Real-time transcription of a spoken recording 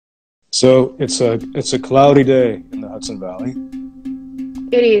So it's a cloudy day in the Hudson Valley.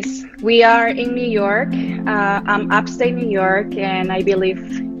 It is. We are in New York. I'm upstate New York, and I believe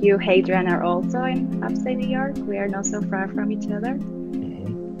you, HADRIEN, are also in upstate New York. We are not so far from each other.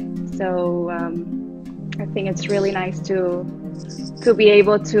 Mm-hmm. So I think it's really nice to be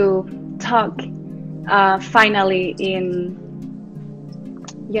able to talk finally in,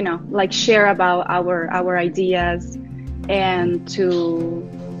 like share about our ideas, and to,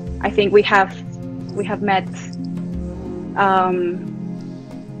 I think we have met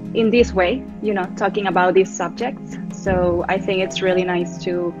in this way, talking about these subjects. So I think it's really nice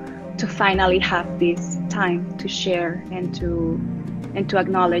to finally have this time to share and to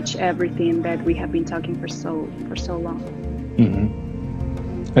acknowledge everything that we have been talking for so long.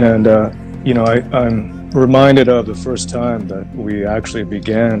 Mm-hmm. And I'm reminded of the first time that we actually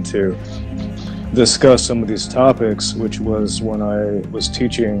began to discuss some of these topics, which was when I was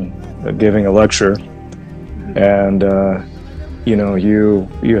teaching, giving a lecture, and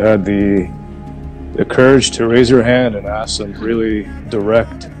you had the courage to raise your hand and ask some really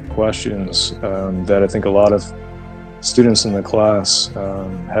direct questions that I think a lot of students in the class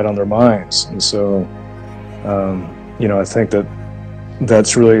had on their minds. And so I think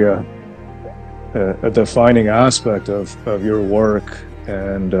that's really a defining aspect of your work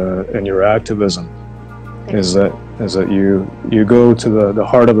and your activism, is that you go to the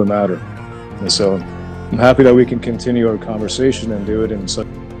heart of the matter. And so I'm happy that we can continue our conversation and do it in such a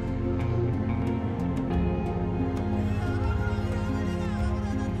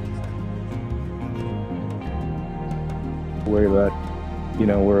way that,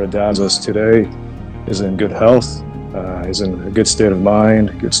 where us today is in good health, is in a good state of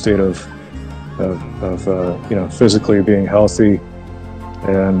mind, good state of physically being healthy,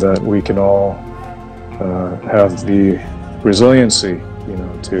 and that we can all have the resiliency,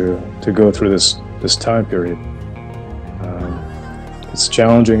 to go through this time period. It's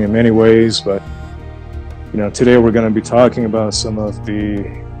challenging in many ways, but today we're going to be talking about some of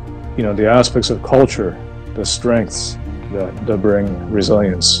the aspects of culture, the strengths that bring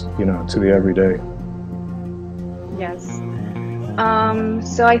resilience, to the everyday. Yes.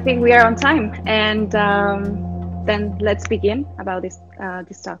 So I think we are on time, and then let's begin about this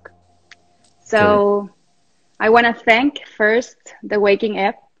talk. So I want to thank first the Waking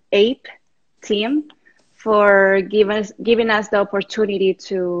Ape team for giving us the opportunity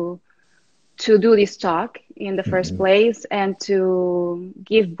to do this talk in the first place, and to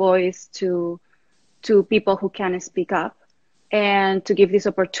give voice to people who can speak up, and to give this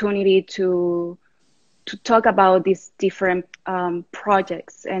opportunity to talk about these different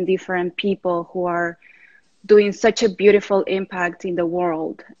projects and different people who are doing such a beautiful impact in the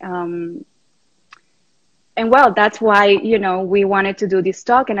world. And well, that's why, we wanted to do this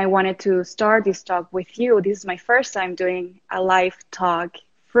talk, and I wanted to start this talk with you. This is my first time doing a live talk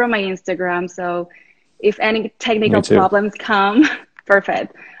from my Instagram. So if any technical problems come,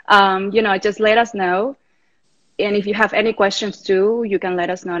 perfect. Just let us know. And if you have any questions too, you can let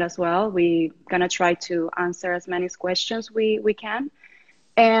us know as well. We're gonna try to answer as many questions we can.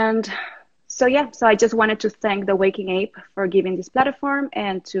 And so I just wanted to thank the Waking Ape for giving this platform,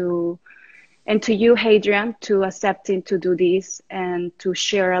 and to you, HADRIEN, to accepting to do this and to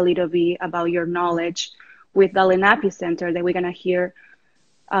share a little bit about your knowledge with the Lenape Center, that we're gonna hear,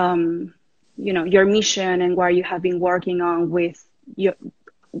 your mission and what you have been working on with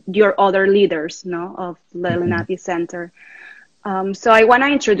your other leaders, of the Lenape Center. So I want to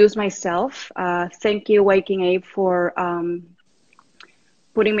introduce myself. Thank you, Waking Ape, for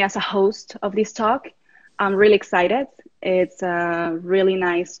putting me as a host of this talk. I'm really excited. It's really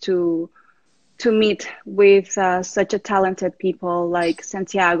nice to meet with such a talented people like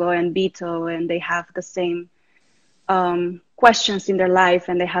Santiago and Vito, and they have the same questions in their life,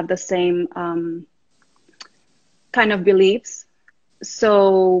 and they have the same kind of beliefs.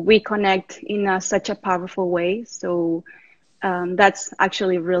 So we connect in such a powerful way. So that's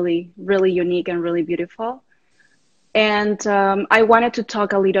actually really, really unique and really beautiful. And I wanted to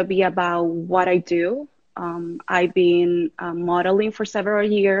talk a little bit about what I do. I've been modeling for several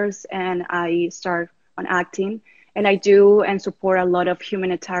years, and I start on acting, and I do and support a lot of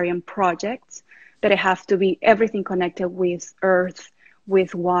humanitarian projects that have to be everything connected with earth,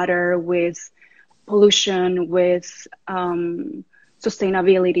 with water, with pollution, with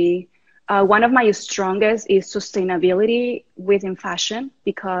sustainability. One of my strongest is sustainability within fashion,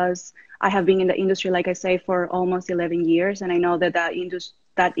 because I have been in the industry, like I say, for almost 11 years. And I know that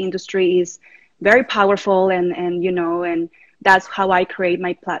that industry is very powerful, and that's how I create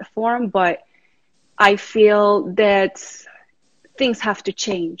my platform. But I feel that things have to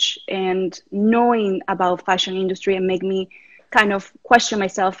change, and knowing about fashion industry and make me kind of question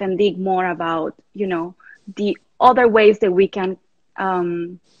myself and dig more about, you know, the other ways that we can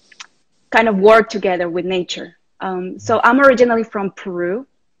kind of work together with nature. So I'm originally from Peru,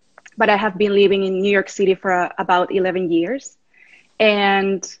 but I have been living in New York City for about 11 years.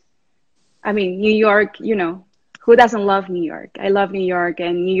 And I mean, New York, you know, who doesn't love New York? I love New York,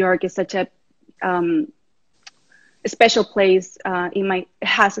 and New York is such a special place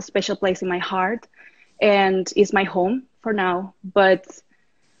has a special place in my heart, and is my home for now. But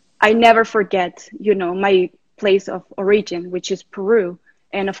I never forget, you know, my place of origin, which is Peru.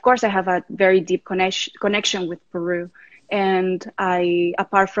 And of course, I have a very deep connection with Peru. And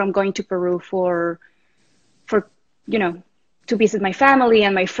apart from going to Peru for, you know, to visit my family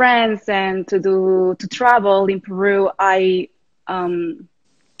and my friends and to travel in Peru, I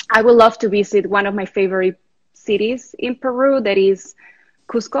would love to visit one of my favorite cities in Peru, that is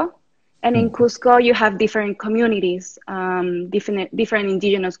Cusco. And in Cusco, you have different communities, different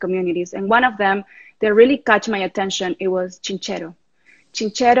indigenous communities. And one of them that really caught my attention, it was Chinchero.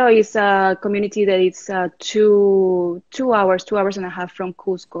 Chinchero is a community that is 2 hours and a half from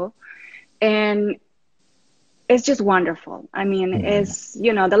Cusco. And it's just wonderful. I mean, it's,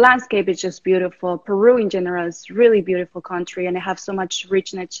 you know, the landscape is just beautiful. Peru in general is really beautiful country, and they have so much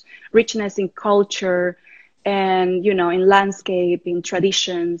richness in culture and, you know, in landscape, in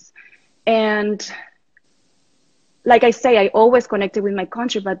traditions. And like I say, I always connected with my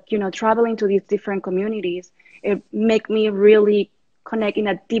country, but, you know, traveling to these different communities, it make me really connect in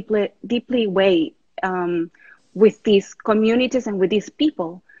a deeply way with these communities and with these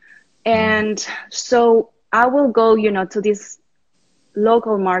people. And so I will go, you know, to these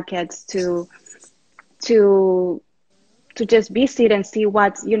local markets to just visit and see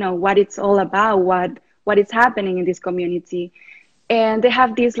what's, you know, what it's all about, what is happening in this community. And they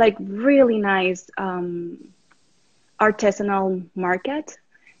have this like really nice artisanal market.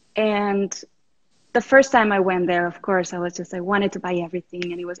 And the first time I went there, of course, I wanted to buy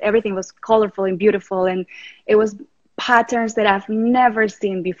everything, and everything was colorful and beautiful, and it was patterns that I've never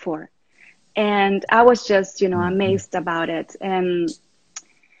seen before. And I was just, you know, amazed about it. And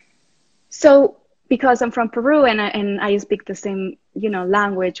so because I'm from Peru and I speak the same, you know,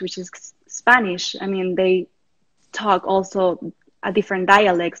 language, which is Spanish, I mean, they talk also a different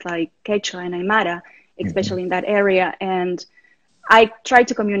dialects like Quechua and Aymara, especially in that area. And I try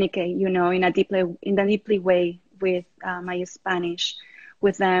to communicate, you know, in a deeply way with my Spanish,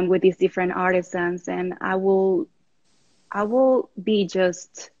 with them, with these different artisans. And I will be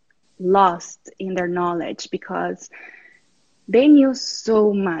just lost in their knowledge because they knew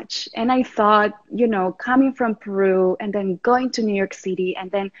so much. And I thought, you know, coming from Peru and then going to New York City and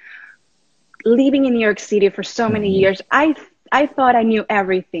then living in New York City for so many years, I thought I knew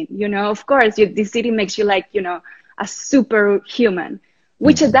everything, you know. Of course, the city makes you like, you know, a superhuman,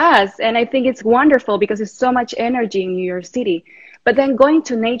 which it does. And I think it's wonderful because there's so much energy in New York City. But then going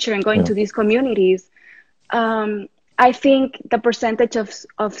to nature and going to these communities, I think the percentage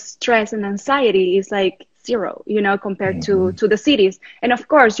of stress and anxiety is like zero, you know, compared to the cities. And of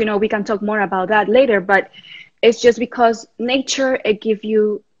course, you know, we can talk more about that later, but it's just because nature, it gives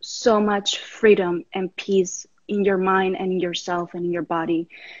you so much freedom and peace in your mind and in yourself and in your body.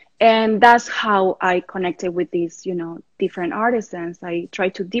 And that's how I connected with these, you know, different artisans. I try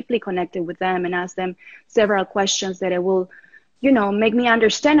to deeply connect with them and ask them several questions that it will, you know, make me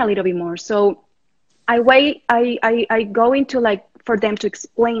understand a little bit more. So I go into like for them to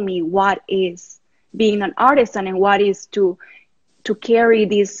explain me what is being an artisan and what is to carry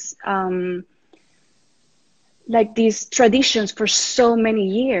these like these traditions for so many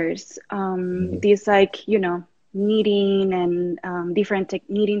years. These like, you know, knitting and different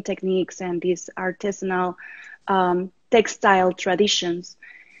knitting techniques and these artisanal textile traditions.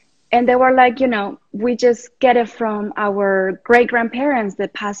 And they were like, you know, we just get it from our great-grandparents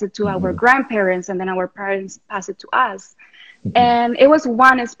that pass it to our grandparents, and then our parents pass it to us. And it was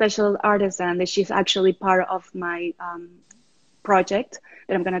one special artisan that she's actually part of my project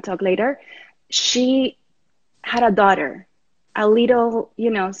that I'm going to talk later. She had a daughter, a little, you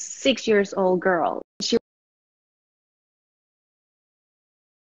know, 6 years old girl. She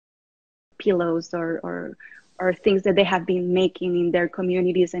pillows or things that they have been making in their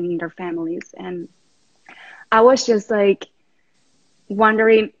communities and in their families. And I was just like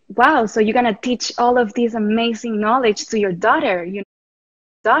wondering, wow, so you're going to teach all of this amazing knowledge to your daughter, you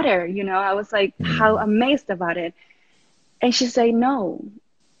know, I was like, how amazed about it. And she said, no.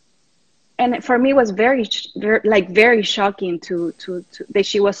 And for me, it was very shocking to that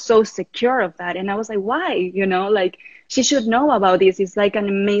she was so secure of that. And I was like, why? You know, like, she should know about this. It's like an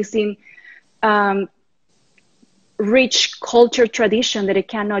amazing, rich culture tradition that it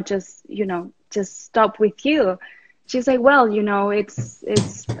cannot just, you know, just stop with you. She's like, well, you know, I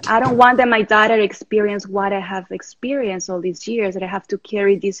don't want that my daughter experience what I have experienced all these years, that I have to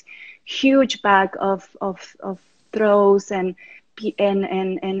carry this huge bag of throws and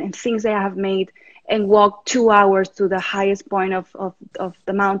things that I have made, and walk 2 hours to the highest point of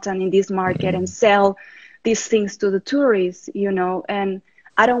the mountain in this market and sell these things to the tourists, you know. And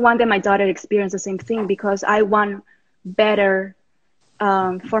I don't want that my daughter experience the same thing, because I want better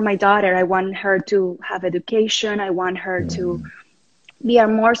for my daughter. I want her to have education. I want her to be a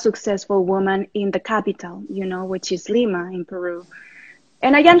more successful woman in the capital, you know, which is Lima in Peru.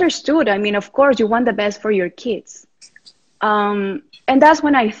 And I understood. I mean, of course, you want the best for your kids. And that's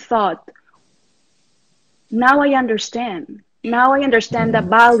when I thought, now I understand. Now I understand the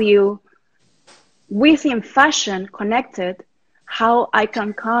value within fashion connected, how I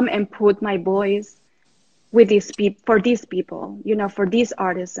can come and put my voice with these people, for these people, you know, for these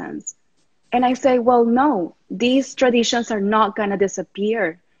artisans. And I say, well, no, these traditions are not going to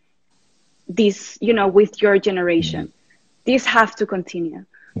disappear, this, you know, with your generation. These have to continue.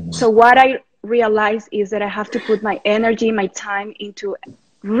 So what I realized is that I have to put my energy, my time into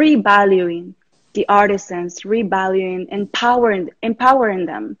revaluing the artisans, revaluing, empowering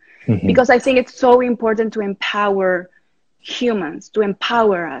them. Because I think it's so important to empower humans, to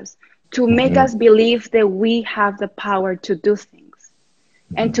empower us, to make us believe that we have the power to do things,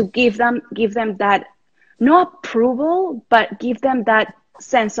 and to give them that, no approval, but give them that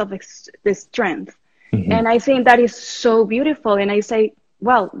sense of the strength. And I think that is so beautiful. And I say,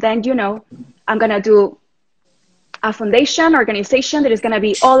 well, then, you know, I'm going to do a foundation organization that is going to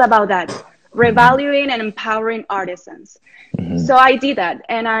be all about that, revaluing and empowering artisans. So I did that,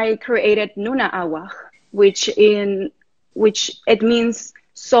 and I created Nuna Awak, which it means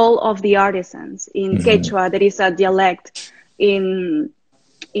soul of the artisans in Quechua. That is a dialect in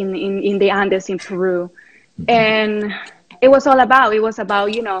the Andes in Peru. And it was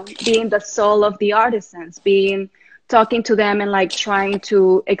about, you know, being the soul of the artisans, talking to them and like trying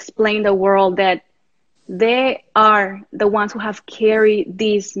to explain the world that they are the ones who have carried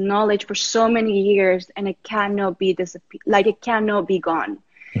this knowledge for so many years, and it cannot be it cannot be gone.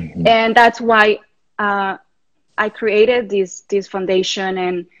 And that's why I created this foundation.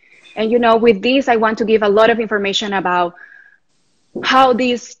 And you know, with this, I want to give a lot of information about how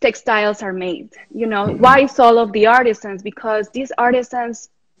these textiles are made. You know, why it's all of the artisans? Because these artisans,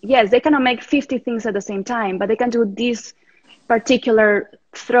 yes, they cannot make 50 things at the same time, but they can do this particular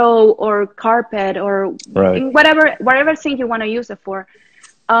throw or carpet or whatever thing you want to use it for.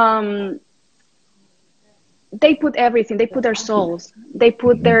 They put everything. They put their souls. They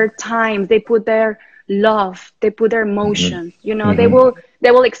put their time. They put their love. They put their emotions. You know, they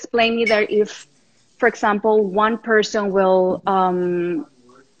will explain either if, for example, one person will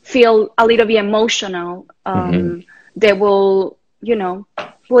feel a little bit emotional. They will, you know,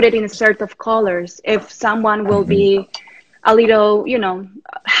 put it in a set of colors. If someone will be a little, you know,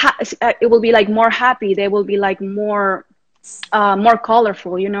 it will be like more happy. They will be like more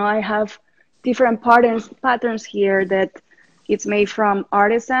colorful. You know, I have different patterns here that it's made from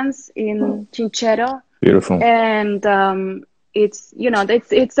artisans in Chinchero. Beautiful. And it's, you know,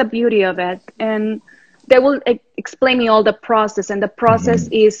 it's the beauty of it. And they will explain me all the process. And the process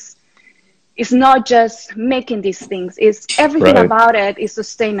is not just making these things. It's everything about it is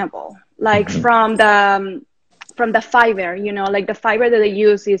sustainable. Like from the fiber, you know, like the fiber that they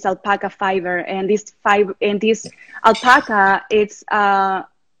use is alpaca fiber, and this alpaca, it's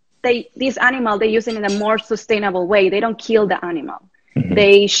this animal, they use it in a more sustainable way. They don't kill the animal.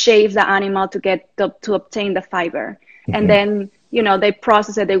 They shave the animal to obtain the fiber. And then, you know, they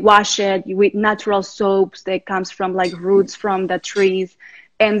process it, they wash it with natural soaps that comes from like roots from the trees.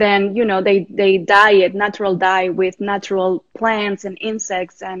 And then, you know, they dye it, natural dye with natural plants and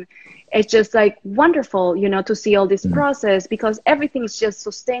insects. And it's just like wonderful, you know, to see all this process, because everything's just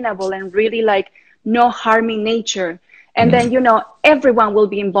sustainable and really like no harming nature. And then, you know, everyone will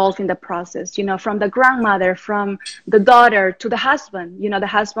be involved in the process, you know, from the grandmother, from the daughter to the husband. You know, the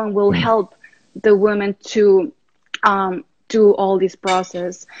husband will help the woman to do all this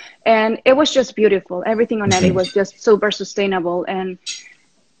process. And it was just beautiful. Everything on it was just super sustainable. And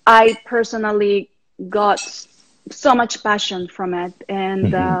I personally got so much passion from it.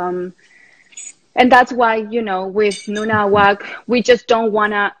 And that's why, you know, with Nuna Awak, we just don't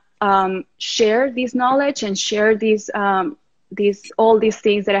want to share this knowledge and share all these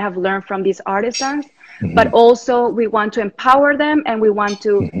things that I have learned from these artisans, but also we want to empower them, and we want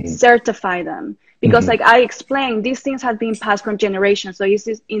to certify them, because like I explained, these things have been passed from generations, so this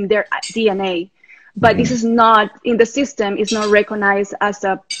is in their DNA, but this is not in the system, is not recognized as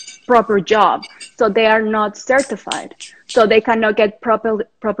a proper job, so they are not certified, so they cannot get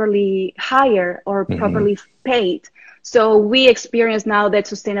properly hired or properly paid. So we experience now that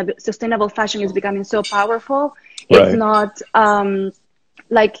sustainable fashion is becoming so powerful. Right. It's not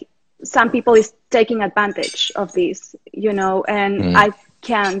like some people is taking advantage of this, you know, and I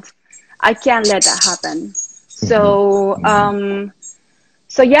can't let that happen. So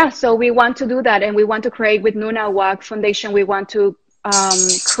so yeah, so we want to do that, and we want to create with NUNAWAC Foundation, we want to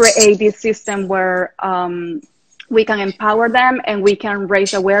create this system where we can empower them and we can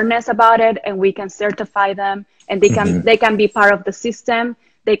raise awareness about it, and we can certify them, and they can be part of the system,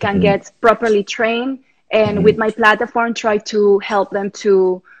 they can get properly trained, and with my platform try to help them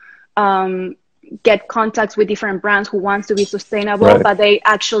to get contacts with different brands who wants to be sustainable, but they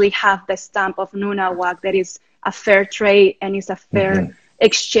actually have the stamp of NUNAWAC, that is a fair trade and is a fair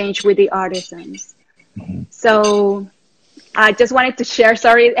exchange with the artisans. So I just wanted to share,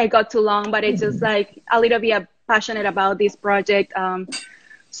 sorry I got too long, but it's just like a little bit passionate about this project.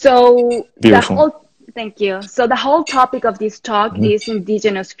 So Beautiful. thank you. So the whole topic of this talk is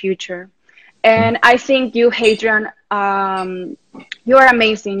Indigenous future. And I think you, Hadrian, you are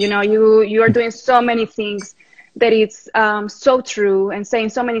amazing. You know, you are doing so many things that it's so true, and saying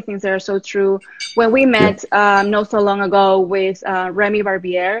so many things that are so true. When we met not so long ago with Remy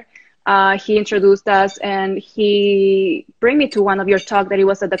Barbier, he introduced us, and he bring me to one of your talk that it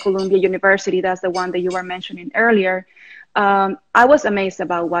was at the Columbia University. That's the one that you were mentioning earlier. I was amazed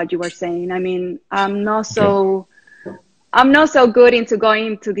about what you were saying. I mean, I'm not so good into going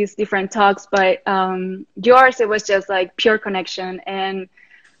into these different talks, but yours, it was just like pure connection. And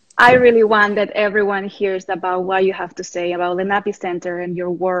I really want that everyone hears about what you have to say about Lenape Center and your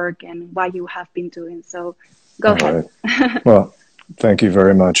work and what you have been doing. So go ahead. Right. Well, thank you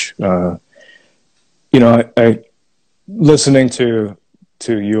very much. You know, I listening to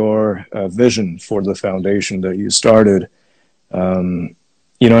your vision for the foundation that you started,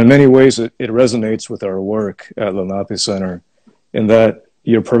 you know, in many ways it resonates with our work at Lenape Center, in that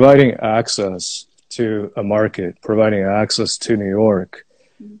you're providing access to a market, providing access to New York,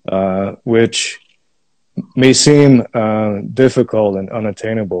 which may seem difficult and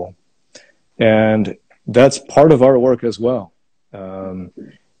unattainable. And that's part of our work as well.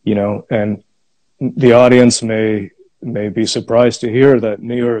 You know, and the audience may be surprised to hear that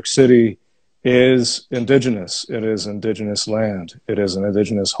New York City is indigenous. It is indigenous land. It is an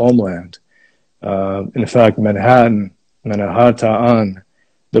indigenous homeland. In fact, Manhattan, Manhattan,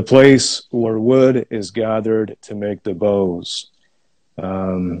 the place where wood is gathered to make the bows,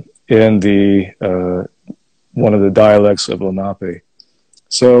 in the one of the dialects of Lenape.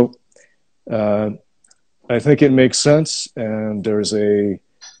 So I think it makes sense, and there's a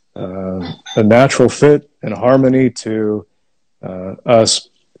natural fit and harmony to us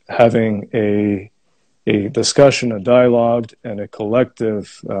having a discussion, a dialogue, and a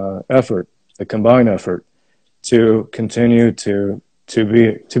collective effort, a combined effort, to continue to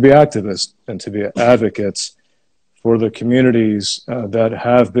be activists and to be advocates for the communities that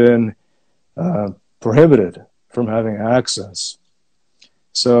have been prohibited from having access.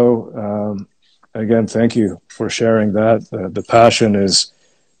 So again, thank you for sharing that. The passion is,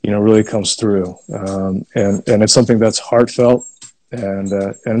 you know, really comes through, and it's something that's heartfelt, and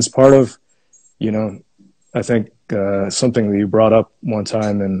it's part of, you know, I think something that you brought up one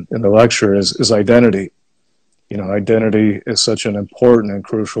time in the lecture is identity. You know, identity is such an important and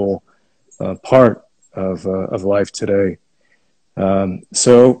crucial part of life today.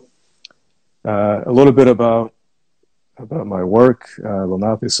 So a little bit about my work,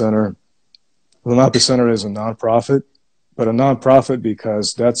 Lenape Center. Lenape Center is a nonprofit, but a nonprofit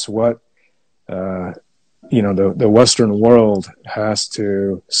because that's what you know, the Western world has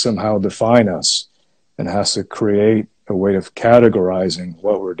to somehow define us, and has to create a way of categorizing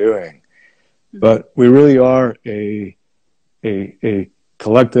what we're doing. But we really are a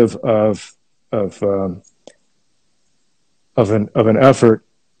collective of an effort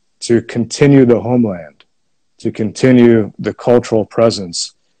to continue the homeland, to continue the cultural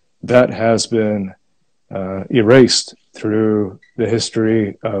presence that has been erased through the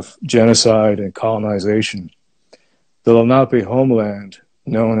history of genocide and colonization. The Lenape homeland,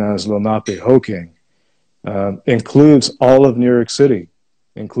 known as Lenapehoking, includes all of New York City,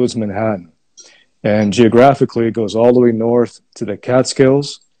 includes Manhattan, and geographically it goes all the way north to the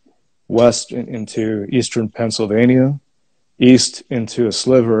Catskills, west into eastern Pennsylvania, east into a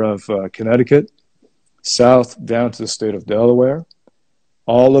sliver of Connecticut, south down to the state of Delaware,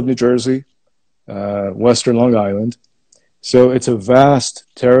 all of New Jersey, Western Long Island. So it's a vast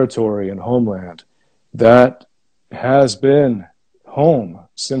territory and homeland that has been home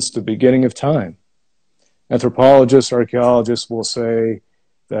since the beginning of time. Anthropologists, archaeologists will say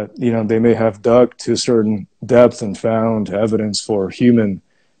that, you know, they may have dug to a certain depth and found evidence for human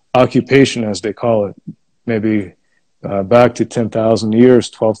occupation, as they call it, maybe back to 10,000 years,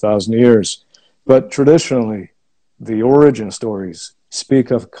 12,000 years. But traditionally, the origin stories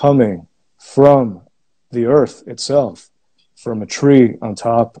speak of coming from the earth itself, from a tree on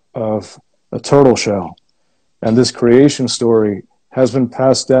top of a turtle shell. And this creation story has been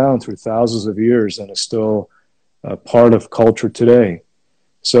passed down through thousands of years and is still a part of culture today.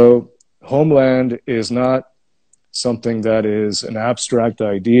 So homeland is not something that is an abstract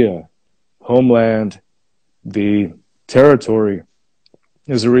idea. Homeland, the territory,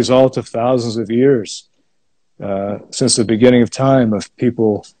 is a result of thousands of years since the beginning of time, of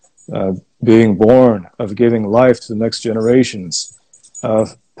people being born, of giving life to the next generations,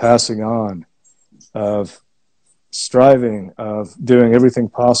 of passing on, of striving, of doing everything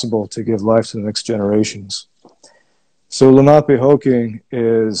possible to give life to the next generations. So Lenapehoking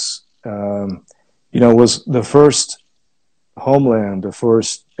is, you know, was the first homeland, the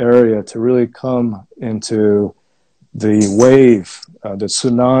first area to really come into the wave, the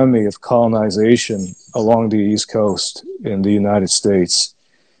tsunami of colonization along the East Coast in the United States.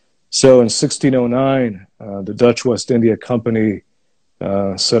 So in 1609, the Dutch West India Company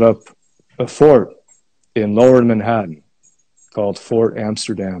set up a fort in Lower Manhattan called Fort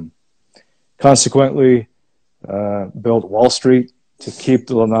Amsterdam. Consequently, built Wall Street to keep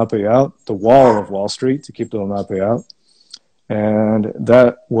the Lenape out, the wall of Wall Street to keep the Lenape out. And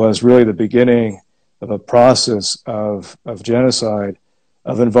that was really the beginning of a process of genocide,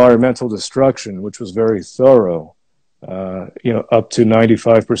 of environmental destruction, which was very thorough, you know, up to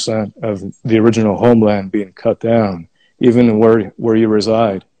 95% of the original homeland being cut down, even where you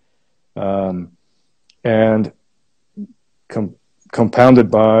reside. And compounded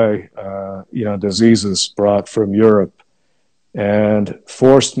by, you know, diseases brought from Europe and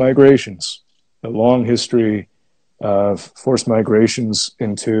forced migrations, a long history of forced migrations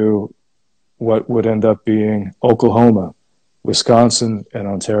into what would end up being Oklahoma, Wisconsin, and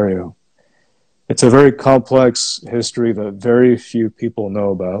Ontario. It's a very complex history that very few people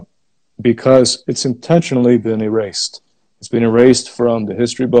know about because it's intentionally been erased. It's been erased from the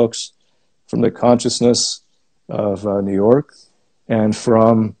history books, from the consciousness of New York, and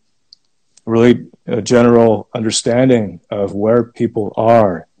from really a general understanding of where people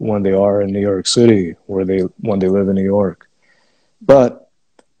are when they are in New York City, when they live in New York. But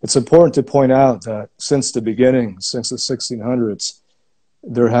it's important to point out that since the beginning, since the 1600s,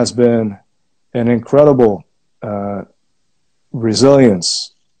 there has been an incredible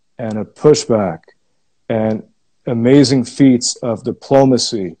resilience and a pushback and amazing feats of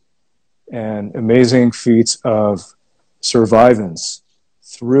diplomacy and amazing feats of survivance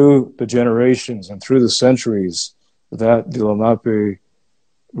through the generations and through the centuries that the Lenape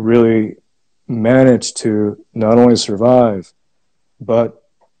really managed to not only survive, but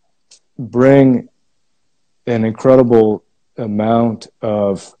bring an incredible amount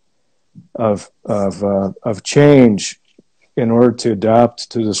of change in order to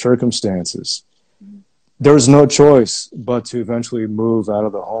adapt to the circumstances. There was no choice but to eventually move out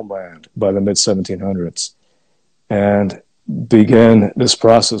of the homeland by the mid-1700s and begin this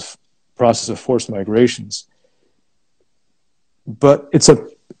process of forced migrations. But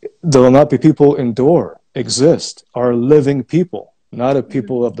the Lenape people exist, are living people, not a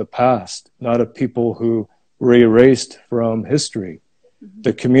people of the past, not a people who were erased from history.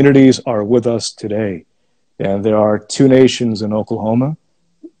 The communities are with us today. And there are two nations in Oklahoma,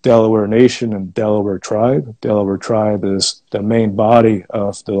 Delaware Nation and Delaware Tribe. Delaware Tribe is the main body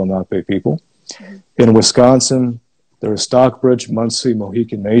of the Lenape people. In Wisconsin, there is Stockbridge, Munsee,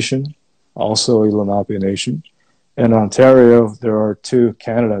 Mohican Nation, also a Lenape nation. In Ontario, there are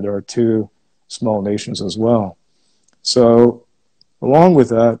two small nations as well. So along with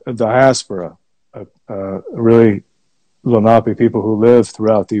that, a diaspora, really Lenape people who live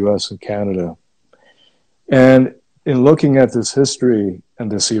throughout the US and Canada. And in looking at this history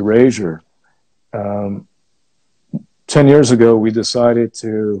and this erasure, 10 years ago, we decided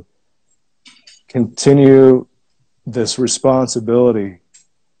to continue this responsibility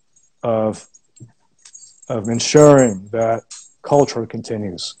of ensuring that culture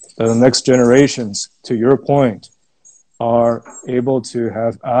continues, that the next generations, to your point, are able to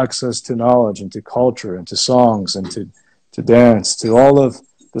have access to knowledge and to culture and to songs and to dance, to all of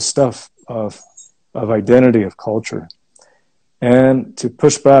the stuff of identity, of culture. and to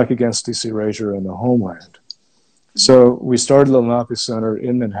push back against this erasure in the homeland. So we started the Lenape Center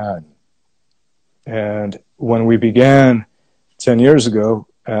in Manhattan. And when we began 10 years ago,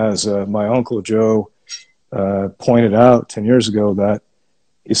 as my uncle Joe pointed out 10 years ago, that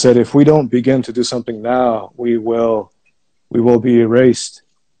he said, if we don't begin to do something now, we will be erased.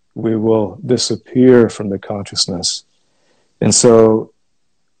 We will disappear from the consciousness. And so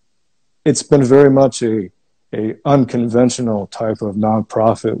it's been very much a unconventional type of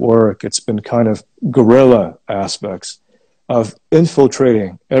nonprofit work. It's been kind of guerrilla aspects of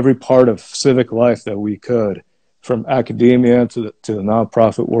infiltrating every part of civic life that we could, from academia to the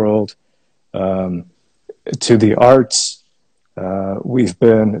nonprofit world, to the arts. We've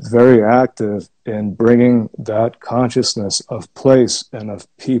been very active in bringing that consciousness of place and of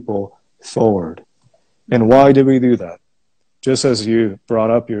people forward. And why did we do that? Just as you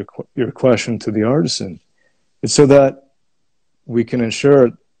brought up your question to the artisan, it's so that we can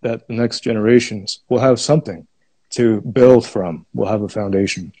ensure that the next generations will have something to build from, will have a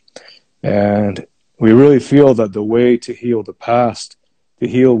foundation. And we really feel that the way to heal the past, to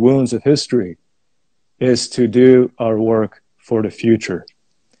heal wounds of history, is to do our work for the future,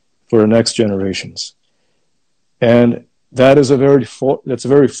 for the next generations. And that is that's a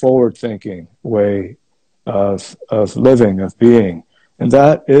very forward-thinking way of living, of being. And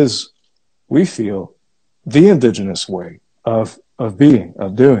that is, we feel, the indigenous way of being,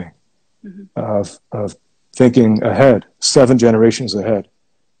 of doing, of thinking ahead, 7 generations ahead,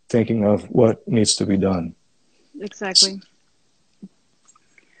 thinking of what needs to be done. Exactly.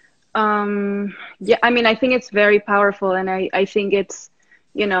 Yeah, I mean, I think it's very powerful, and I think it's,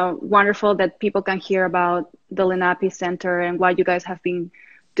 you know, wonderful that people can hear about the Lenape Center and what you guys have been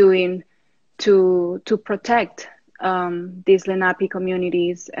doing to protect these Lenape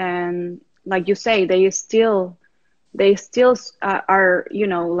communities. And like you say, they still are, you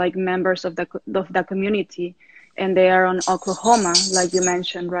know, like members of the community, and they are on Oklahoma, like you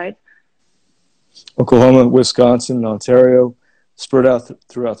mentioned, right? Oklahoma, Wisconsin, Ontario, spread out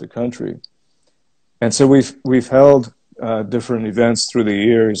throughout the country. And so we've held different events through the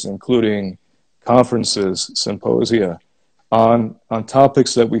years, including conferences, symposia, on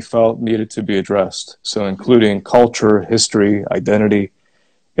topics that we felt needed to be addressed. So including culture, history, identity.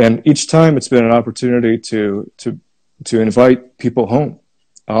 And each time it's been an opportunity to invite people home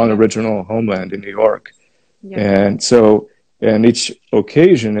on original homeland in New York. Yeah. And so, and each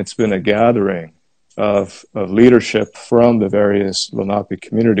occasion it's been a gathering of leadership from the various Lenape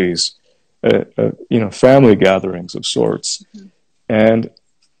communities, you know, family gatherings of sorts. Mm-hmm. And,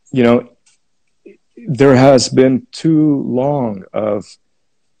 you know, there has been too long of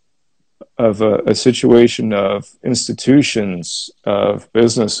a situation of institutions, of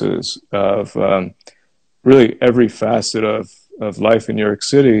businesses, of really every facet of life in New York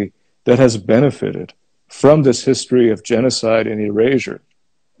City that has benefited from this history of genocide and erasure.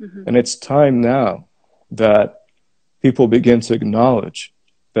 Mm-hmm. And it's time now that people begin to acknowledge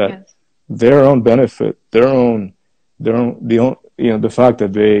that yes. their own benefit, you know, the fact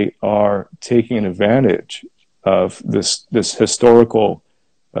that they are taking advantage of this historical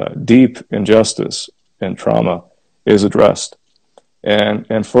deep injustice and trauma is addressed.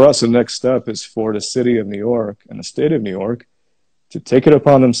 And for us, the next step is for the city of New York and the state of New York to take it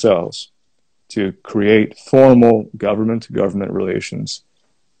upon themselves to create formal government-to-government relations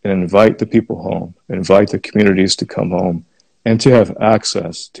and invite the people home, invite the communities to come home, and to have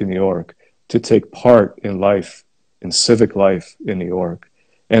access to New York, to take part in life, in civic life in New York,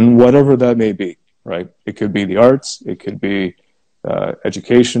 and whatever that may be, right? It could be the arts, it could be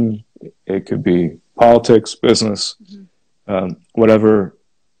education, it could be politics, business, whatever,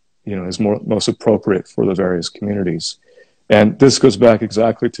 you know, is most appropriate for the various communities. And this goes back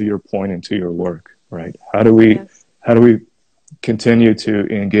exactly to your point and to your work, right? How do we continue to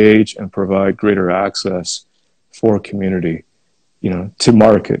engage and provide greater access for community, you know, to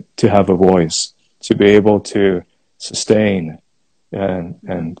market, to have a voice, to be able to sustain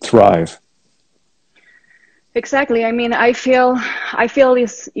and thrive? Exactly. I mean, I feel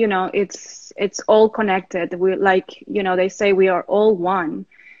this, you know, it's all connected. We, like, you know, they say we are all one.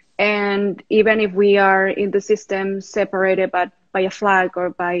 And even if we are in the system separated by a flag or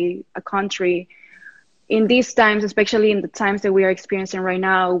by a country, in these times, especially in the times that we are experiencing right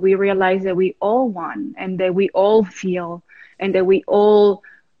now, we realize that we all one, and that we all feel, and that we all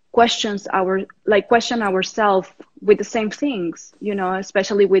question ourselves with the same things, you know,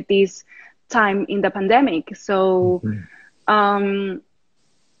 especially with this time in the pandemic. So I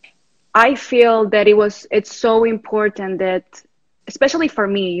feel that it's so important that, especially for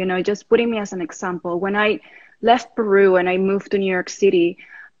me, you know, just putting me as an example, when I left Peru and I moved to New York City,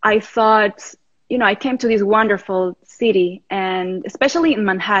 I thought, I came to this wonderful city, and especially in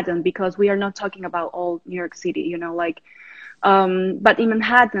Manhattan, because we are not talking about all New York City, but in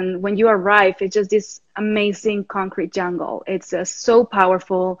Manhattan, when you arrive, it's just this amazing concrete jungle. It's so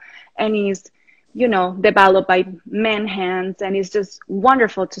powerful, and is, developed by man hands, and it's just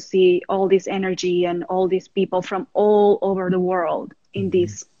wonderful to see all this energy and all these people from all over the world in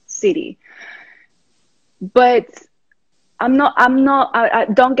this city. But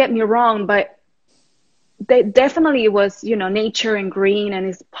don't get me wrong, but they definitely was, nature and green, and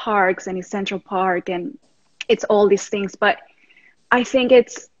its parks and its Central Park, and it's all these things. But I think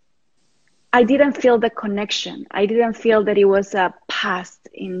I didn't feel the connection. I didn't feel that it was a past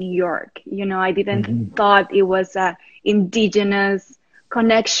in New York. I didn't thought it was a indigenous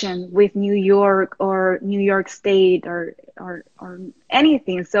connection with New York or New York State or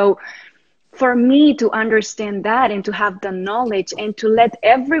anything. So for me to understand that and to have the knowledge and to let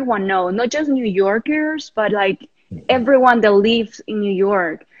everyone know, not just New Yorkers, but like everyone that lives in New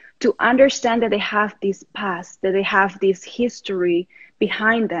York, to understand that they have this past, that they have this history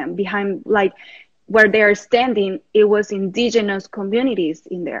behind them, behind like where they're standing, it was indigenous communities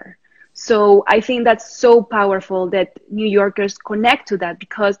in there. So I think that's so powerful that New Yorkers connect to that,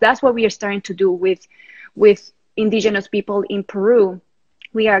 because that's what we are starting to do with indigenous people in Peru.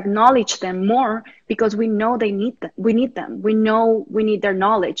 We acknowledge them more because we know we need them. We know we need their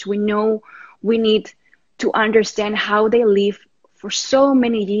knowledge. We know we need to understand how they live for so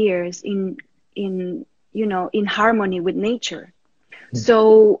many years in harmony with nature.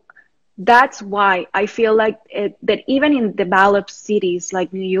 So that's why I feel like that even in developed cities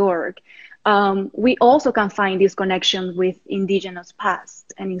like New York, we also can find this connection with indigenous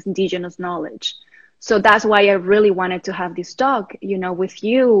past and indigenous knowledge. So that's why I really wanted to have this talk, with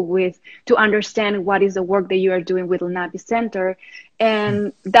you, to understand what is the work that you are doing with Lenape Center.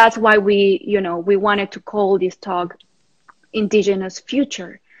 And that's why we wanted to call this talk Indigenous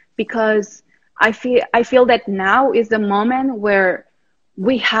Future, because I feel that now is the moment where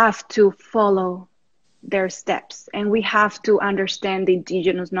we have to follow their steps, and we have to understand the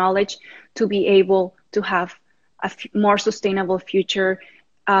indigenous knowledge to be able to have a more sustainable future,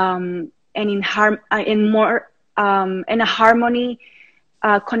 and in a harmony,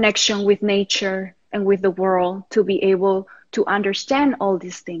 connection with nature and with the world, to be able to understand all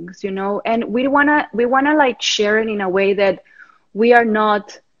these things, and we wanna like share it in a way that we are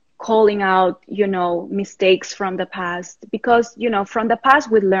not calling out, mistakes from the past, because, from the past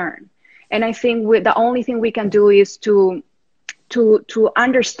we learn. And I think the only thing we can do is to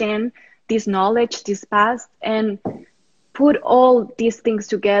understand this knowledge, this past, and put all these things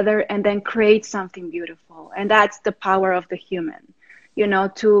together and then create something beautiful. And that's the power of the human,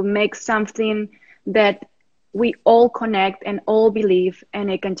 to make something that we all connect and all believe, and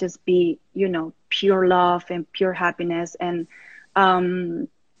it can just be, pure love and pure happiness and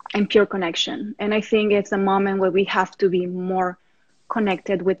pure connection. And I think it's a moment where we have to be more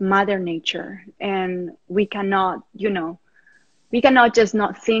connected with Mother Nature, and we cannot just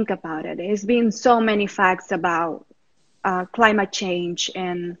not think about it. There's been so many facts about climate change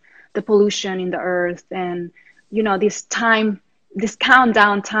and the pollution in the earth, and this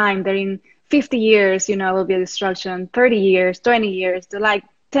countdown time that in 50 years will be a destruction, 30 years, 20 years, to like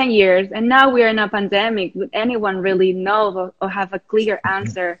 10 years, and now we're in a pandemic. Would anyone really know or have a clear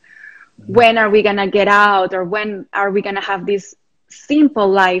answer? When are we gonna get out, or when are we gonna have this simple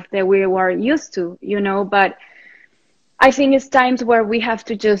life that we were used to, But I think it's times where we have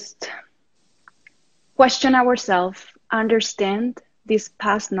to just question ourselves, understand this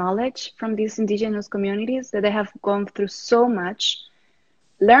past knowledge from these indigenous communities, that they have gone through so much,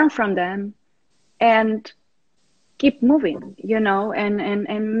 learn from them, and keep moving,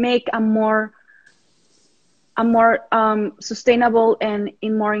 and make a more sustainable and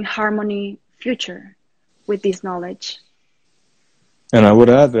more in harmony future with this knowledge. And I would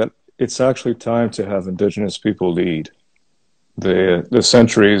add that it's actually time to have indigenous people lead. The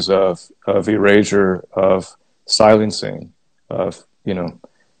centuries of erasure, of silencing, of,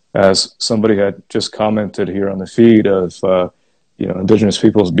 as somebody had just commented here on the feed, of indigenous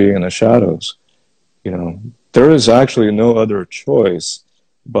peoples being in the shadows. There is actually no other choice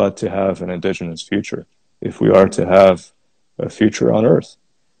but to have an indigenous future if we are to have a future on Earth.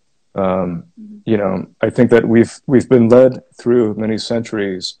 I think that we've been led through many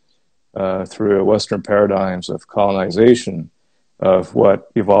centuries through Western paradigms of colonization, of what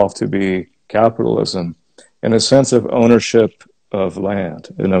evolved to be capitalism, and a sense of ownership of land,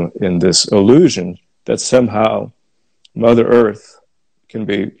 in this illusion that somehow Mother Earth can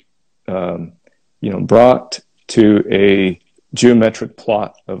be brought to a geometric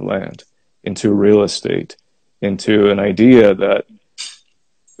plot of land, into real estate, into an idea that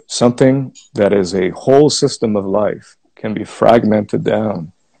something that is a whole system of life can be fragmented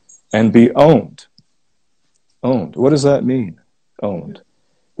down and be owned. Owned. What does that mean? Owned.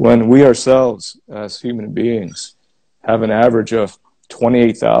 When we ourselves, as human beings, have an average of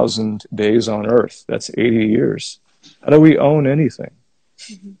 28,000 days on Earth, that's 80 years. How do we own anything?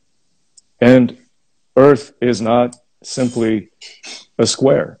 Mm-hmm. And Earth is not simply a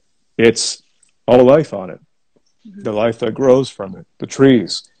square. It's all life on it. Mm-hmm. The life that grows from it, the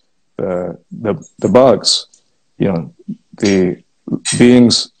trees, the bugs, the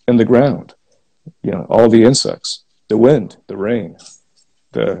beings in the ground, all the insects, the wind, the rain,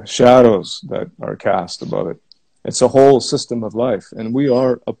 the shadows that are cast above it. It's a whole system of life, and we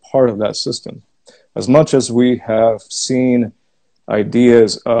are a part of that system. As much as we have seen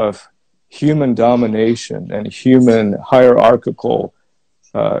ideas of human domination and human hierarchical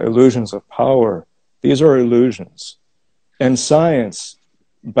illusions of power, these are illusions. And science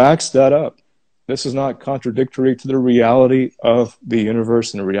backs that up. This is not contradictory to the reality of the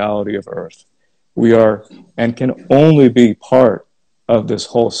universe and the reality of Earth. We are and can only be part of this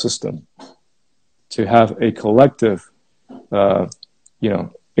whole system to have a collective,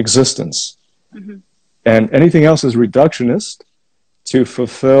 existence. Mm-hmm. And anything else is reductionist to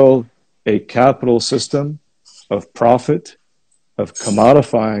fulfill a capital system of profit, of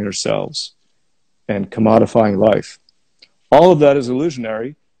commodifying ourselves and commodifying life. All of that is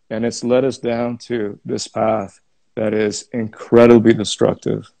illusionary, and it's led us down to this path that is incredibly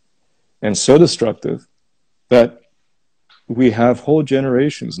destructive, and so destructive that we have whole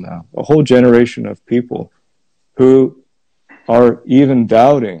generations now, a whole generation of people who are even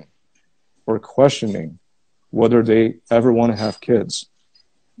doubting or questioning whether they ever want to have kids.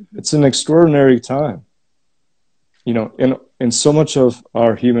 It's an extraordinary time. In so much of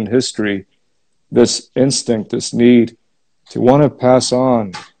our human history, this instinct, this need to want to pass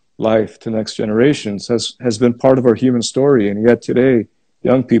on life to next generations has been part of our human story. And yet today,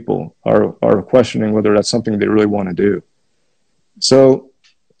 young people are questioning whether that's something they really want to do. So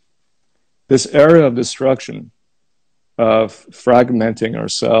this era of destruction, of fragmenting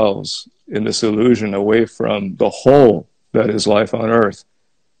ourselves in this illusion away from the whole that is life on Earth,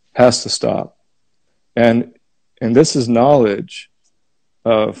 has to stop. And this is knowledge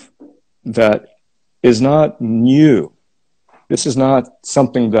of that is not new. This is not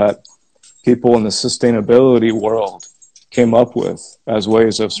something that people in the sustainability world came up with as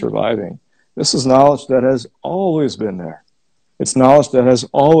ways of surviving. This is knowledge that has always been there. It's knowledge that has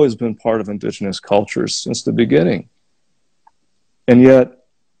always been part of indigenous cultures since the beginning. And yet,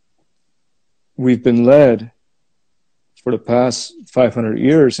 we've been led for the past 500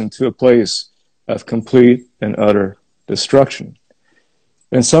 years into a place of complete and utter destruction.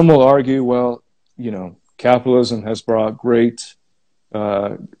 And some will argue, well, capitalism has brought great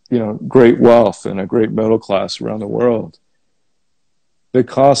wealth and a great middle class around the world. The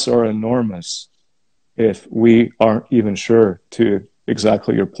costs are enormous if we aren't even sure, to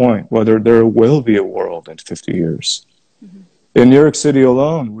exactly your point, whether there will be a world in 50 years. Mm-hmm. In New York City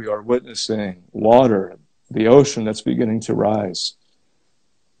alone, we are witnessing water, the ocean that's beginning to rise.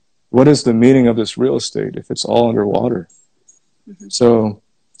 What is the meaning of this real estate if it's all underwater? Mm-hmm. So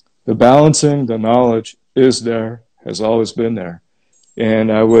the balancing, the knowledge is there, has always been there.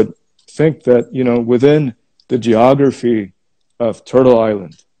 And I would think that, within the geography of Turtle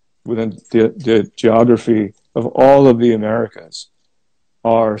Island, within the geography of all of the Americas,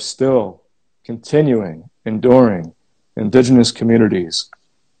 are still continuing, enduring indigenous communities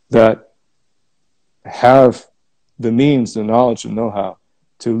that have the means, the knowledge, and know-how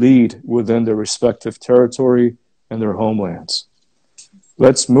to lead within their respective territory and their homelands.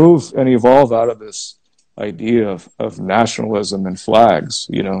 Let's move and evolve out of this idea of nationalism and flags.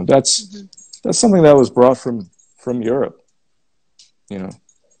 That's something that was brought from Europe.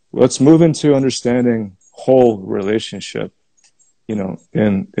 Let's move into understanding whole relationship. In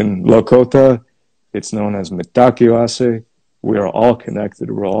Lakota, it's known as Mitakiwase. We are all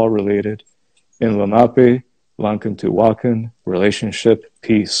connected. We're all related. In Lenape, Lankan-Tuwakan, relationship,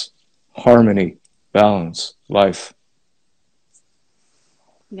 peace, harmony, balance, life.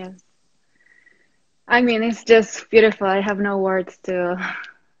 Yes. I mean, it's just beautiful. I have no words to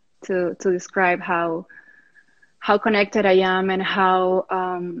describe how connected I am, and how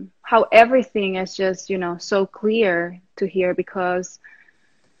everything is just, so clear to hear, because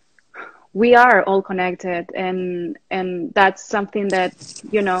we are all connected, and that's something that,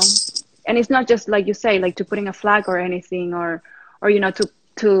 and it's not just like you say, like to putting a flag or anything, or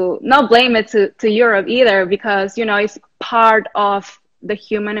to to not blame it to Europe either, because, you know, it's part of the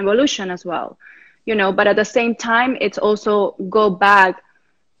human evolution as well, you know, but at the same time, it's also go back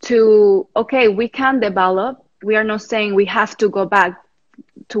to, okay, we can develop. We are not saying we have to go back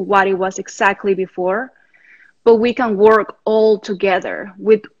to what it was exactly before, but we can work all together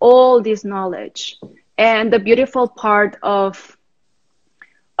with all this knowledge. And the beautiful part of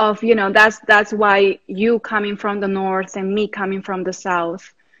you know, that's why you coming from the north and me coming from the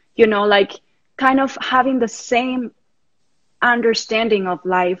south, you know, like kind of having the same understanding of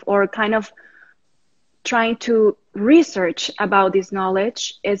life, or kind of trying to research about this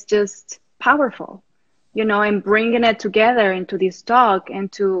knowledge, is just powerful, you know, and bringing it together into this talk,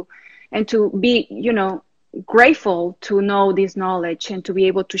 and to be, you know, grateful to know this knowledge and to be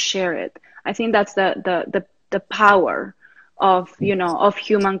able to share it. I think that's the power of, you know, of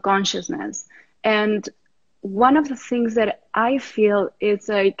human consciousness. And one of the things that I feel is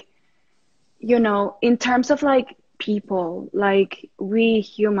like, you know, in terms of like people, like we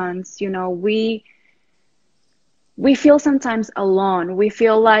humans, you know, we feel sometimes alone. We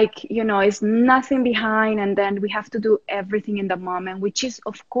feel like, you know, it's nothing behind, and then we have to do everything in the moment, which is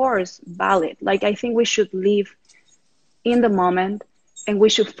of course valid. Like, I think we should live in the moment and we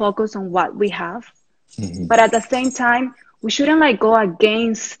should focus on what we have. But at the same time, we shouldn't like go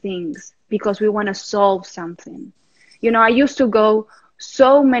against things because we want to solve something. You know, I used to go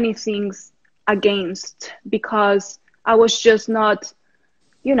so many things against because I was just not,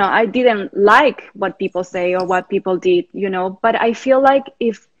 you know, I didn't like what people say or what people did, you know. But I feel like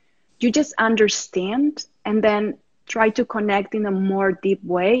if you just understand and then try to connect in a more deep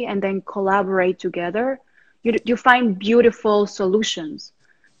way and then collaborate together, you find beautiful solutions,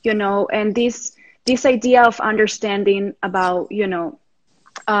 you know. And this idea of understanding about, you know,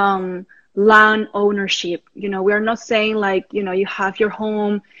 land ownership, you know, we're not saying like, you know, you have your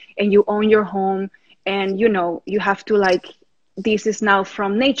home and you own your home and, you know, you have to like, this is now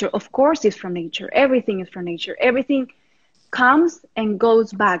from nature. Of course it's from nature. Everything is from nature. Everything comes and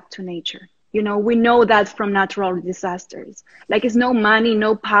goes back to nature. You know, we know that from natural disasters. Like, it's no money,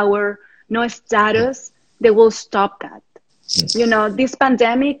 no power, no status that will stop that. You know, this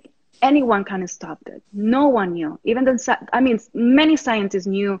pandemic, anyone can stop it. No one knew. Even many scientists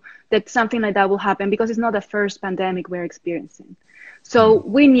knew that something like that will happen because it's not the first pandemic we're experiencing. So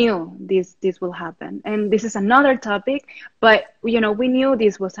we knew this will happen. And this is another topic, but, you know, we knew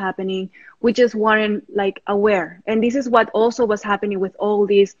this was happening. We just weren't like aware. And this is what also was happening with all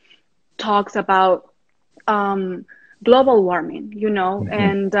these talks about global warming, you know,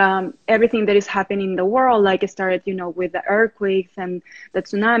 and everything that is happening in the world. Like, it started, you know, with the earthquakes and the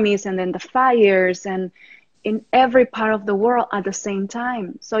tsunamis and then the fires, and in every part of the world at the same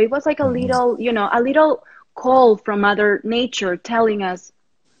time. So it was like a little, you know, a little call from Mother Nature telling us,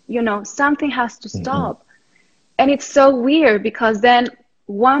 you know, something has to stop. And it's so weird because then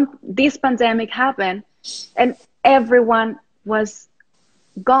this pandemic happened and everyone was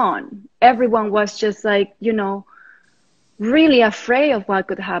gone. Everyone was just like, you know, really afraid of what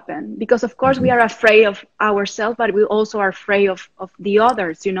could happen, because of course we are afraid of ourselves, but we also are afraid of the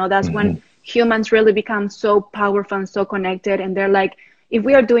others, you know. That's when humans really become so powerful and so connected, and they're like, if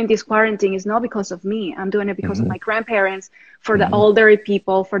we are doing this quarantine, it's not because of me. I'm doing it because of my grandparents, for the elderly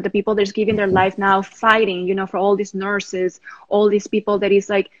people, for the people that's giving their life now, fighting, you know, for all these nurses, all these people that is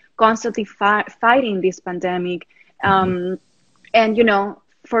like constantly fighting this pandemic. And, you know,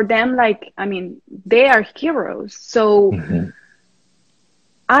 for them, like, I mean, they are heroes. So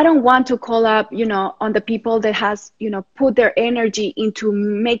I don't want to call up, you know, on the people that has, you know, put their energy into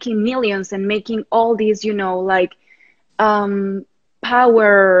making millions and making all these, you know, like,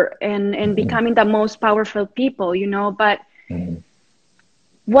 power and becoming the most powerful people, you know. But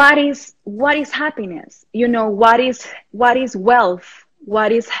what is happiness? You know, what is wealth?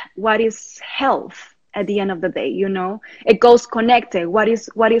 What is health at the end of the day? You know, it goes connected. What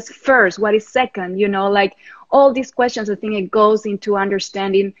is first? What is second? You know, like all these questions. I think it goes into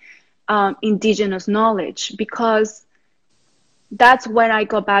understanding indigenous knowledge, because that's when I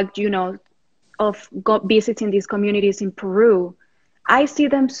go back, you know, of visiting these communities in Peru. I see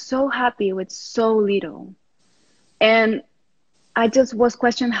them so happy with so little, and I just was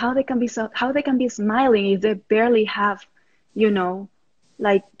questioning how they can be smiling if they barely have, you know,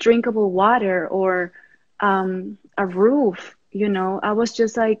 like drinkable water or a roof. You know, I was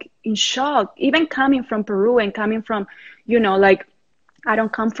just like in shock, even coming from Peru and coming from, you know, like, I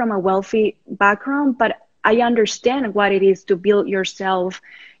don't come from a wealthy background, but I understand what it is to build yourself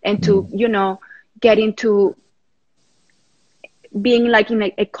and to, you know, get into being like in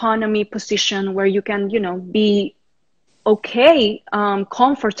an economy position where you can, you know, be okay,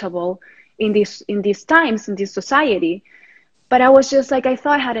 comfortable in these times in this society. But I was just like, I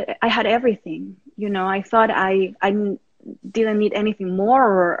thought I had everything, you know. I thought I didn't need anything more,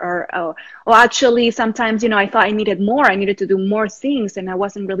 or actually sometimes, you know, I thought I needed more. I needed to do more things, and I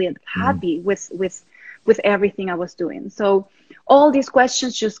wasn't really happy with everything I was doing. So all these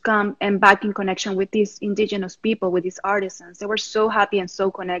questions just come and back in connection with these indigenous people, with these artisans. They were so happy and so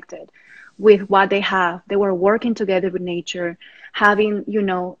connected with what they have. They were working together with nature, having, you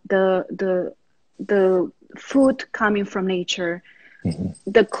know, the food coming from nature,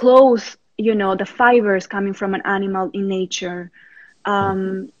 the clothes, you know, the fibers coming from an animal in nature.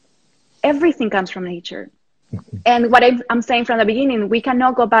 Everything comes from nature. And what I'm saying from the beginning, we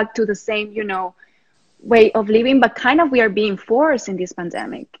cannot go back to the same, you know, way of living, but kind of we are being forced in this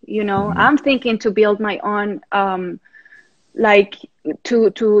pandemic. You know, I'm thinking to build my own, like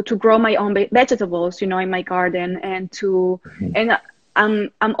to grow my own vegetables, you know, in my garden, and and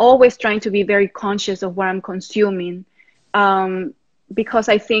I'm always trying to be very conscious of what I'm consuming, because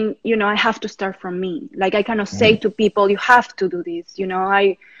I think, you know, I have to start from me. Like, I cannot say to people, you have to do this, you know.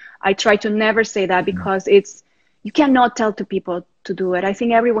 I try to never say that, because you cannot tell to people to do it. I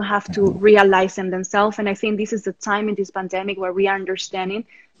think everyone have to realize them themselves, and I think this is the time in this pandemic where we are understanding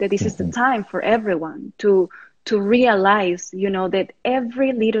that this is the time for everyone to realize, you know, that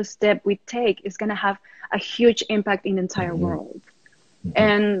every little step we take is going to have a huge impact in the entire world.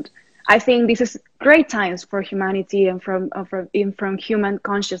 And I think this is great times for humanity and from human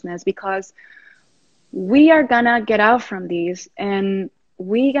consciousness, because we are gonna get out from this, and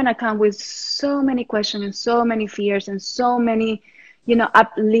we're gonna come with so many questions and so many fears and so many, you know,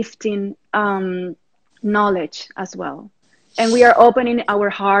 uplifting knowledge as well. And we are opening our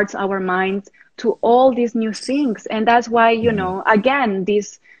hearts, our minds to all these new things. And that's why, you know, again,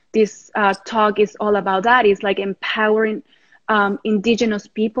 this talk is all about that. It's like empowering indigenous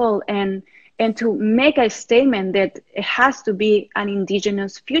people, and to make a statement that it has to be an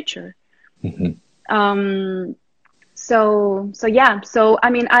indigenous future. So yeah, so I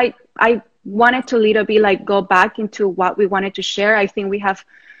mean, I wanted to little bit like go back into what we wanted to share. I think we have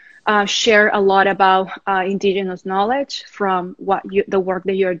shared a lot about indigenous knowledge from the work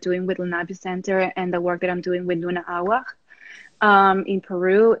that you're doing with Lenape Center, and the work that I'm doing with Luna Agua in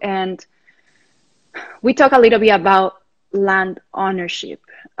Peru. And we talk a little bit about land ownership.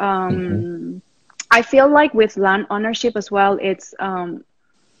 I feel like with land ownership as well, it's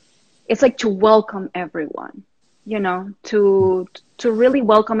like to welcome everyone, you know, to really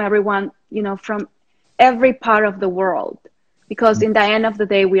welcome everyone, you know, from every part of the world, because in the end of the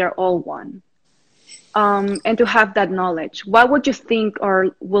day, we are all one. And to have that knowledge. What would you think,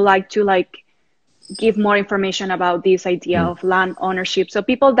 or would like to like give more information about this idea of land ownership, so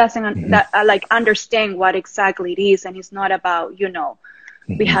people like understand what exactly it is, and it's not about, you know,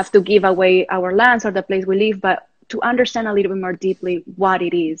 we have to give away our lands or the place we live, but to understand a little bit more deeply what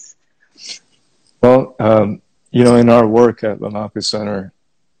it is. Well, you know, in our work at Lenape Center,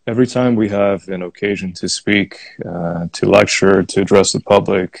 every time we have an occasion to speak, to lecture, to address the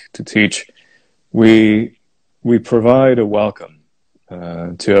public, to teach, we provide a welcome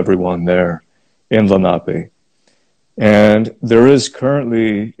to everyone there in Lenape. And there is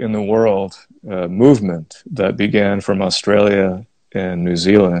currently in the world a movement that began from Australia and New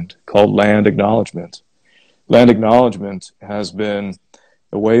Zealand called land acknowledgement. Land acknowledgement has been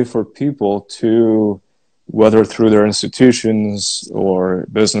a way for people to, whether through their institutions or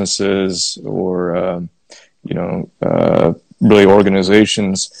businesses or, you know, really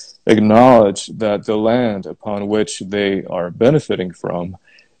organizations, acknowledge that the land upon which they are benefiting from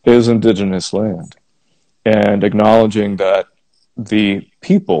is indigenous land, and acknowledging that the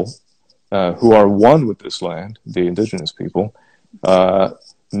people who are one with this land, the indigenous people,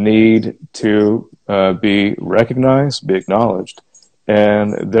 need to be recognized, be acknowledged,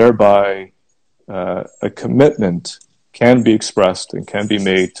 and thereby a commitment can be expressed and can be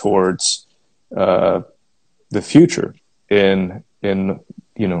made towards the future in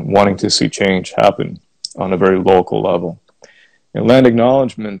you know, wanting to see change happen on a very local level. And land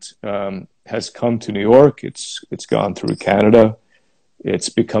acknowledgement has come to New York. It's gone through Canada. It's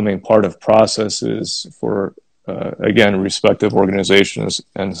becoming part of processes for again, respective organizations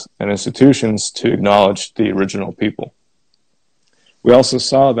and institutions to acknowledge the original people. We also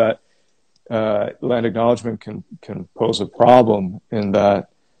saw that land acknowledgement can pose a problem in that,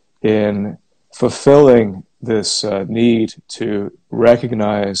 in fulfilling this need to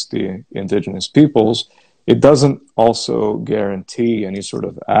recognize the indigenous peoples, it doesn't also guarantee any sort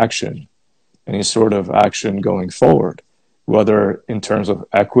of action going forward, whether in terms of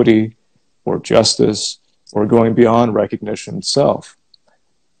equity or justice or going beyond recognition itself.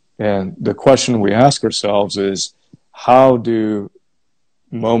 And the question we ask ourselves is, how do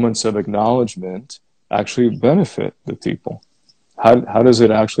moments of acknowledgement actually benefit the people? How does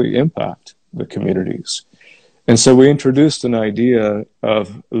it actually impact the communities? And so we introduced an idea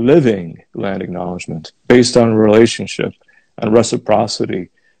of living land acknowledgement based on relationship and reciprocity,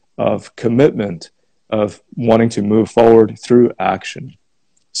 of commitment, of wanting to move forward through action.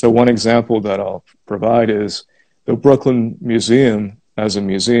 So one example that I'll provide is the Brooklyn Museum, as a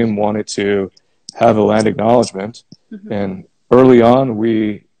museum, wanted to have a land acknowledgement. Mm-hmm. And early on,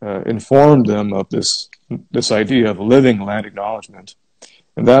 we informed them of this idea of living land acknowledgement.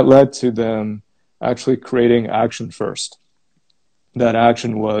 And that led to them actually creating action first. That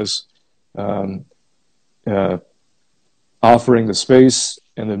action was offering the space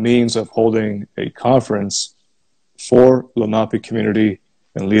and the means of holding a conference for Lenape community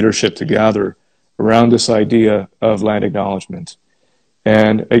and leadership to gather around this idea of land acknowledgement.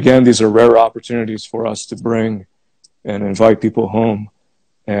 And again, these are rare opportunities for us to bring and invite people home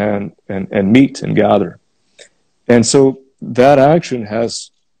and meet and gather. And so that action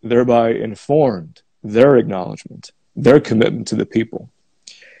has thereby informed their acknowledgement, their commitment to the people.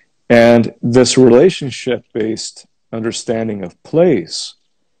 And this relationship-based understanding of place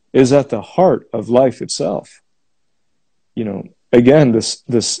is at the heart of life itself. You know, again,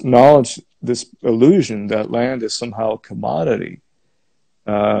 this knowledge, this illusion that land is somehow a commodity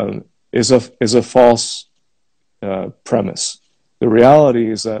is a false premise. The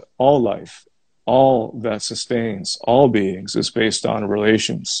reality is that all life, all that sustains all beings, is based on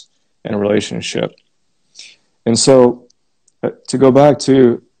relations and relationship. And so, to go back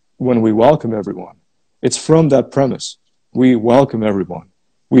to when we welcome everyone, it's from that premise. We welcome everyone.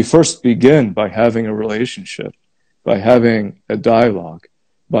 We first begin by having a relationship, by having a dialogue,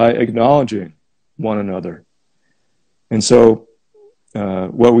 by acknowledging one another. And so,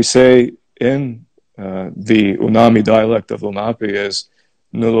 what we say in the Unami dialect of Lenape is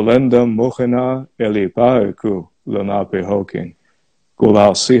Nulolendam Mukhena Elipaeku Lenape Hoking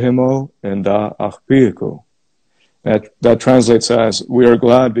Gulao Sihimo and Da Achpiiku. That translates as, we are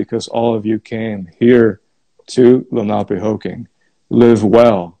glad because all of you came here to Lenape Hoking. Live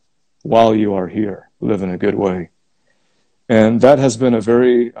well while you are here. Live in a good way. And that has been a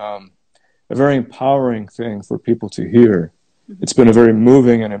very empowering thing for people to hear. It's been a very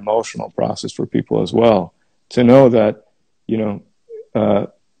moving and emotional process for people as well, to know that, you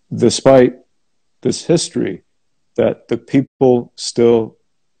know, despite this history, that the people still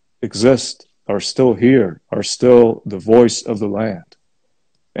exist, are still here, are still the voice of the land,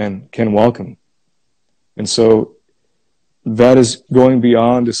 and can welcome. And so that is going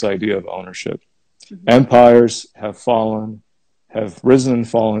beyond this idea of ownership. Mm-hmm. Empires have fallen, have risen and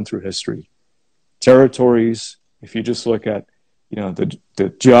fallen through history. Territories, if you just look at, you know, the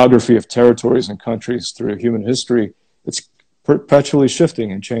geography of territories and countries through human history, it's perpetually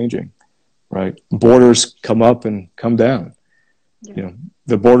shifting and changing, right? Borders come up and come down. Yeah. You know,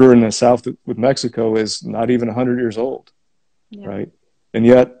 the border in the south with Mexico is not even 100 years old, yeah. Right? And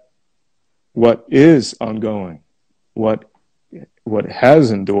yet, what is ongoing, what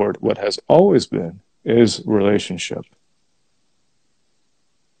has endured, what has always been, is relationship.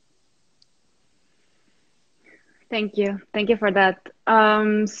 Thank you for that.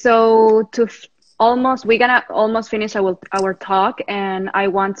 So we're gonna almost finish our talk, and I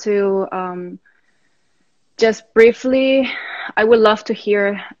want to just briefly, I would love to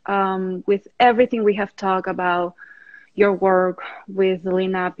hear, with everything we have talked about, your work with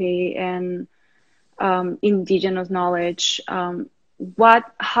Lenape and indigenous knowledge.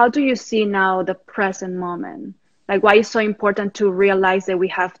 How do you see now the present moment? Like, why is so important to realize that we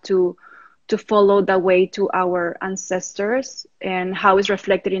have to follow the way to our ancestors, and how it's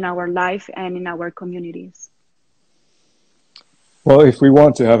reflected in our life and in our communities? Well, if we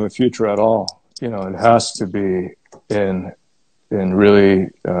want to have a future at all, you know, it has to be in really,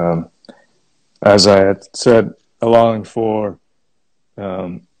 as I had said, allowing for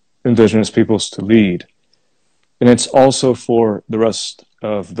indigenous peoples to lead. And it's also for the rest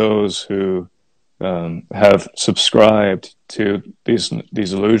of those who have subscribed to these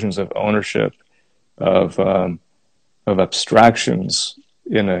illusions of ownership, of abstractions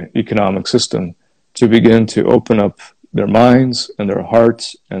in an economic system, to begin to open up their minds and their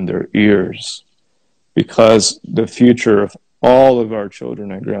hearts and their ears, because the future of all of our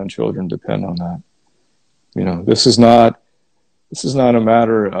children and grandchildren depend on that. You know, this is not a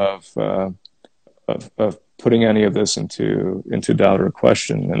matter of putting any of this into doubt or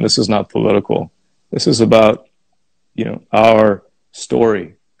question, and this is not political. This is about, you know, our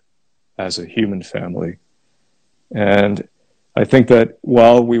story as a human family, And I think that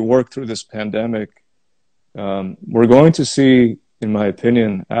while we work through this pandemic, we're going to see, in my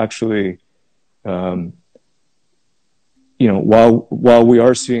opinion, actually, while we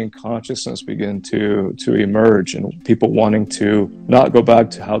are seeing consciousness begin to emerge and people wanting to not go back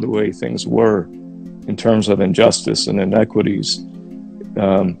to how the way things were in terms of injustice and inequities,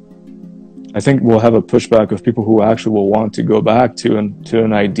 I think we'll have a pushback of people who actually will want to go back to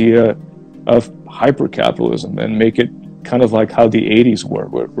an idea of hyper-capitalism and make it kind of like how the 80s were,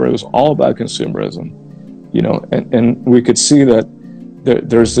 where it was all about consumerism, and we could see that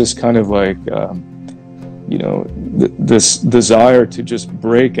there's this kind of like, this desire to just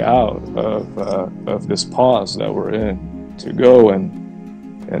break out of this pause that we're in, to go and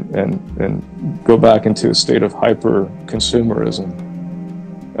go back into a state of hyper-consumerism.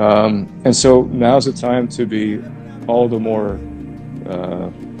 And so now's the time to be all the more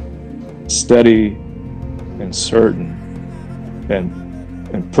steady and certain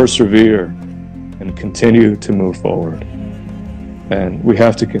and persevere and continue to move forward. And we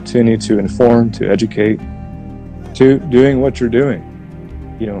have to continue to inform, to educate, to doing what you're doing.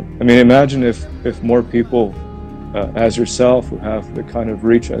 I mean, imagine if more people, as yourself, who have the kind of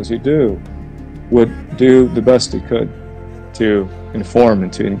reach as you do, would do the best they could to inform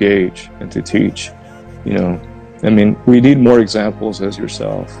and to engage and to teach. I mean, we need more examples as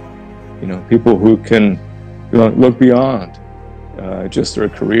yourself, people who can look beyond just their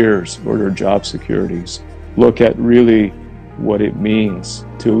careers or their job securities, look at really what it means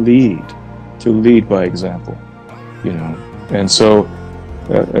to lead by example, and so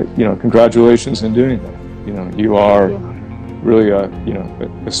congratulations in doing that. You are really a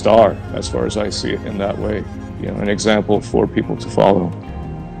star, as far as I see it, in that way, an example for people to follow.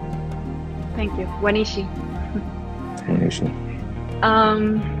 Thank you. Wanishi. Wanishi.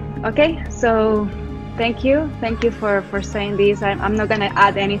 Okay, so thank you for saying this. I'm not gonna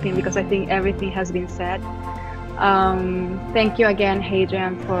add anything because I think everything has been said. Thank you again,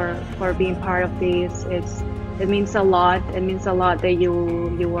 Hadrien, for being part of this. It means a lot. It means a lot that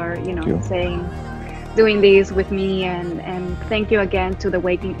you are doing this with me, and thank you again to the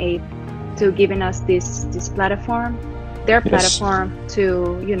Waking Ape to giving us this platform, their platform,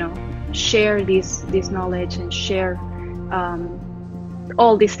 to share this knowledge and share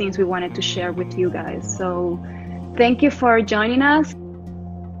all these things we wanted to share with you guys. So thank you for joining us.